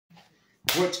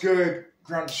What's good?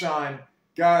 Ground to Shine.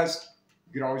 Guys,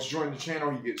 you can always join the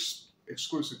channel. You get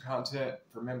exclusive content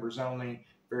for members only.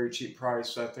 Very cheap price.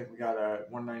 So I think we got a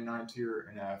 $1.99 tier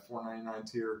and a $4.99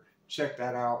 tier. Check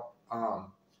that out.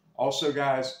 Also,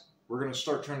 guys, we're going to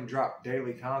start trying to drop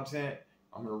daily content.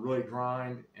 I'm going to really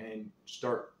grind and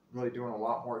start really doing a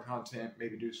lot more content.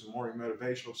 Maybe do some more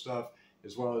motivational stuff,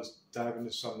 as well as dive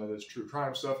into some of this true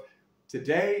crime stuff.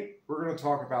 Today, we're going to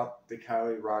talk about the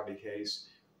Kiely Rodni case.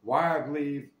 Why I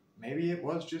believe maybe it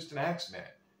was just an accident.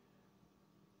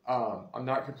 I'm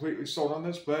not completely sold on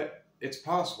this, but it's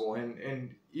possible.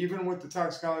 And even with the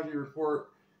toxicology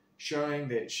report showing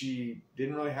that she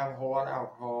didn't really have a whole lot of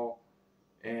alcohol,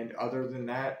 and other than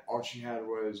that, all she had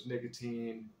was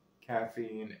nicotine,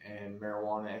 caffeine, and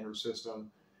marijuana in her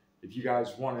system. If you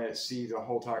guys want to see the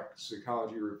whole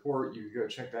toxicology report, you can go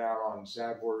check that out on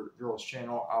Zabor Girls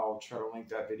channel. I'll try to link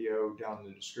that video down in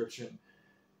the description.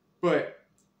 But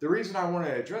the reason I want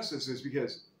to address this is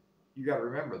because you got to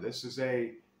remember, this is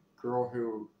a girl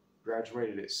who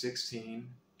graduated at 16,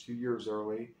 2 years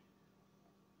early.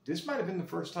 This might have been the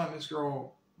first time this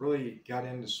girl really got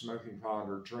into smoking pot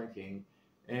or drinking.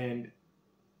 And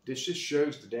this just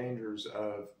shows the dangers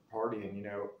of partying. You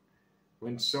know,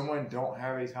 when someone don't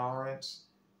have a tolerance,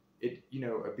 a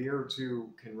beer or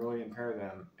two can really impair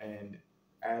them. And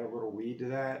add a little weed to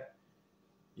that,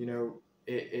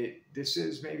 this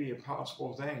is maybe a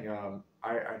possible thing.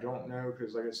 I don't know,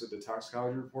 because like I said, the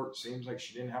toxicology report seems like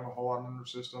she didn't have a whole lot in her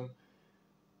system.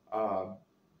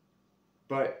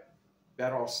 But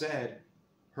that all said,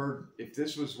 if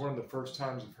this was one of the first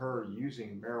times of her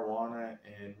using marijuana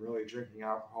and really drinking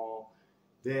alcohol,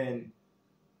 then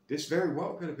this very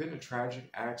well could have been a tragic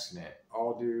accident,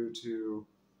 all due to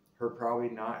her probably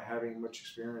not having much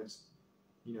experience,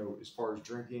 as far as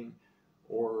drinking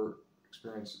or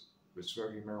experience with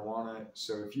smoking marijuana.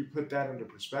 So if you put that into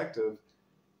perspective,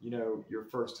 your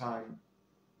first time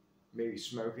maybe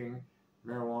smoking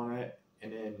marijuana,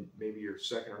 and then maybe your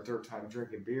second or third time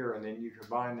drinking beer, and then you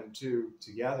combine them two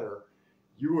together,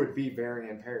 you would be very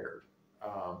impaired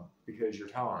because your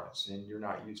tolerance and you're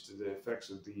not used to the effects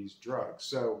of these drugs.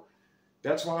 So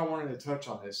that's why I wanted to touch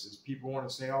on this. Is people want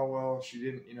to say, oh, well, she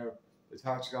didn't, the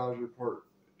toxicology report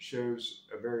shows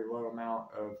a very low amount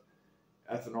of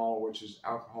ethanol, which is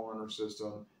alcohol in her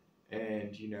system,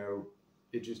 and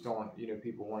it just don't,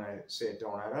 people want to say it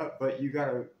don't add up, but you got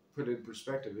to put it in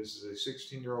perspective. This is a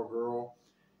 16-year-old girl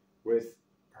with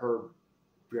her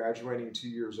graduating 2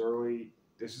 years early.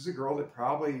 This is a girl that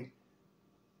probably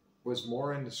was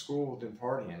more into school than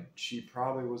partying. She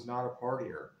probably was not a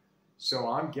partier. So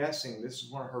I'm guessing this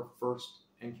is one of her first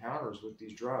encounters with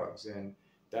these drugs, and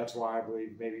that's why I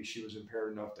believe maybe she was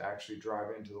impaired enough to actually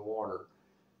drive into the water.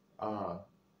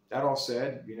 That all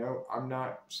said, I'm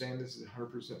not saying this is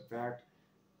 100% fact.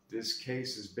 This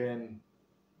case has been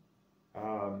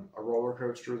a roller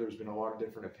coaster. There's been a lot of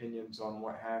different opinions on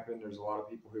what happened. There's a lot of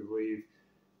people who believe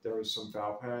there was some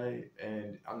foul play,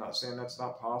 and I'm not saying that's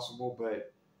not possible,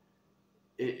 but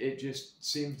it just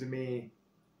seems to me,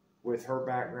 with her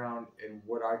background and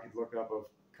what I could look up of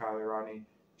Kiely Rodni,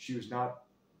 she was not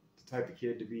the type of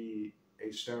kid to be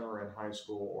a stoner in high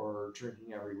school or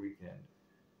drinking every weekend.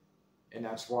 And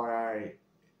that's why I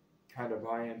kind of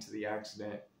buy into the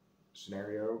accident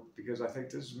scenario, because I think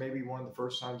this is maybe one of the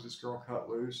first times this girl cut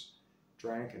loose,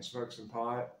 drank, and smoked some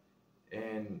pot.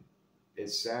 And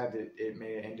it's sad that it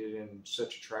may have ended in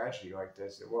such a tragedy like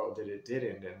this. Well, that it did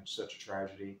end in such a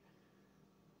tragedy.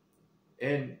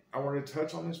 And I wanted to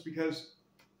touch on this because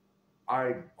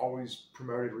I always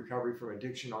promoted recovery from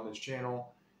addiction on this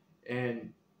channel.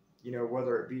 And,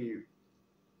 whether it be,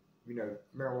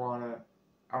 marijuana,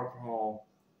 alcohol,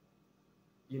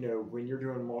 when you're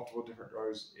doing multiple different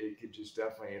drugs, it could just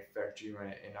definitely affect you.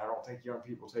 And I don't think young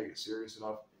people take it serious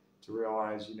enough to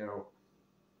realize,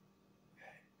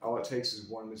 all it takes is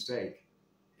one mistake.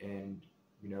 And,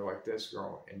 like this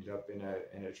girl ended up in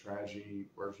a tragedy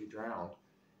where she drowned.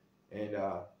 And,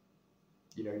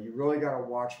 you really got to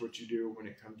watch what you do when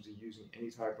it comes to using any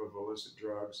type of illicit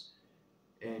drugs.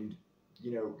 And,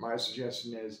 my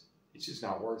suggestion is it's just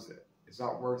not worth it. It's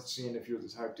not worth seeing if you're the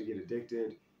type to get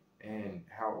addicted and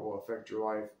how it will affect your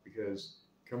life, because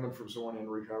coming from someone in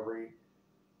recovery,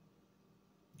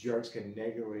 drugs can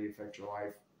negatively affect your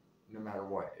life no matter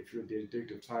what. If you're the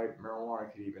addictive type,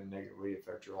 marijuana could even negatively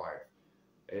affect your life.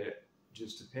 It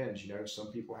just depends. Some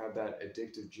people have that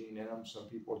addictive gene in them, some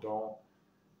people don't.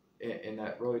 And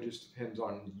that really just depends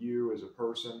on you as a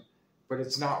person, but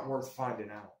it's not worth finding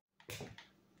out.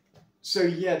 So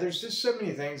yeah, there's just so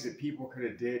many things that people could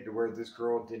have did to where this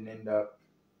girl didn't end up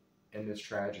in this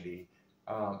tragedy.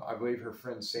 I believe her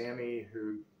friend Sammy,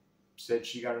 who said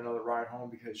she got another ride home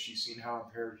because she's seen how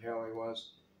impaired Kiely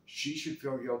was, she should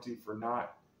feel guilty for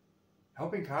not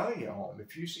helping Kiely get home.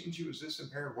 If you seen she was this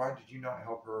impaired, why did you not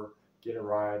help her get a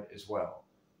ride as well?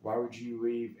 Why would you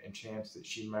leave and chance that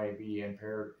she may be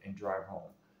impaired and drive home?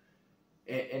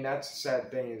 And that's the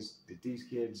sad thing, is that these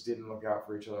kids didn't look out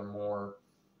for each other more.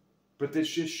 But this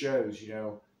just shows,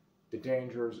 the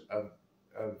dangers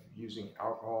of using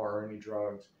alcohol or any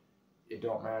drugs. It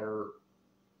don't matter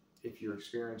if you're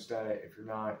experienced at it, if you're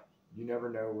not. You never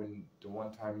know when the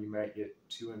one time you might get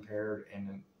too impaired and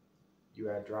then you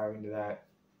add driving to that,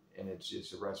 and it's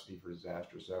just a recipe for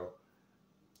disaster. So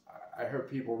I hope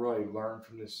people really learn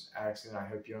from this accident. I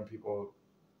hope young people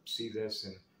see this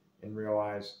and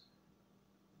realize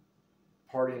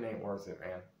partying ain't worth it,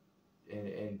 man.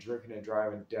 And drinking and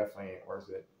driving definitely ain't worth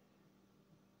it.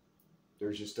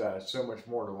 There's just so much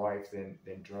more to life than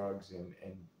drugs and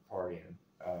partying.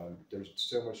 There's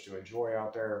so much to enjoy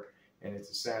out there, and it's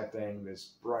a sad thing.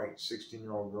 This bright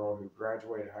 16-year-old girl who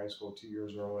graduated high school 2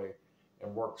 years early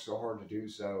and worked so hard to do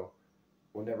so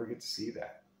will never get to see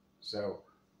that. So,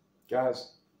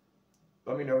 guys,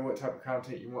 let me know what type of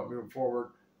content you want moving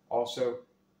forward. Also,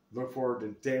 look forward to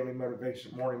daily morning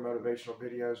motivational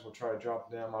videos. We'll try to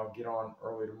drop them. I'll get on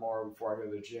early tomorrow before I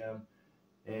go to the gym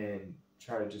and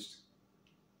try to just,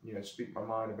 speak my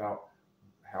mind about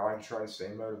how I try to stay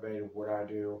motivated, what I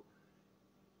do.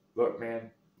 Look, man,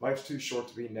 life's too short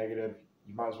to be negative.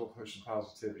 You might as well push some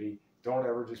positivity. Don't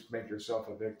ever just make yourself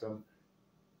a victim.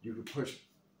 You can push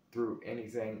through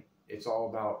anything. It's all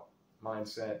about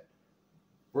mindset.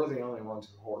 We're the only ones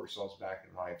who hold ourselves back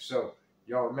in life. So,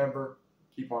 y'all remember,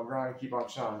 keep on grinding, keep on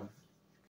shining.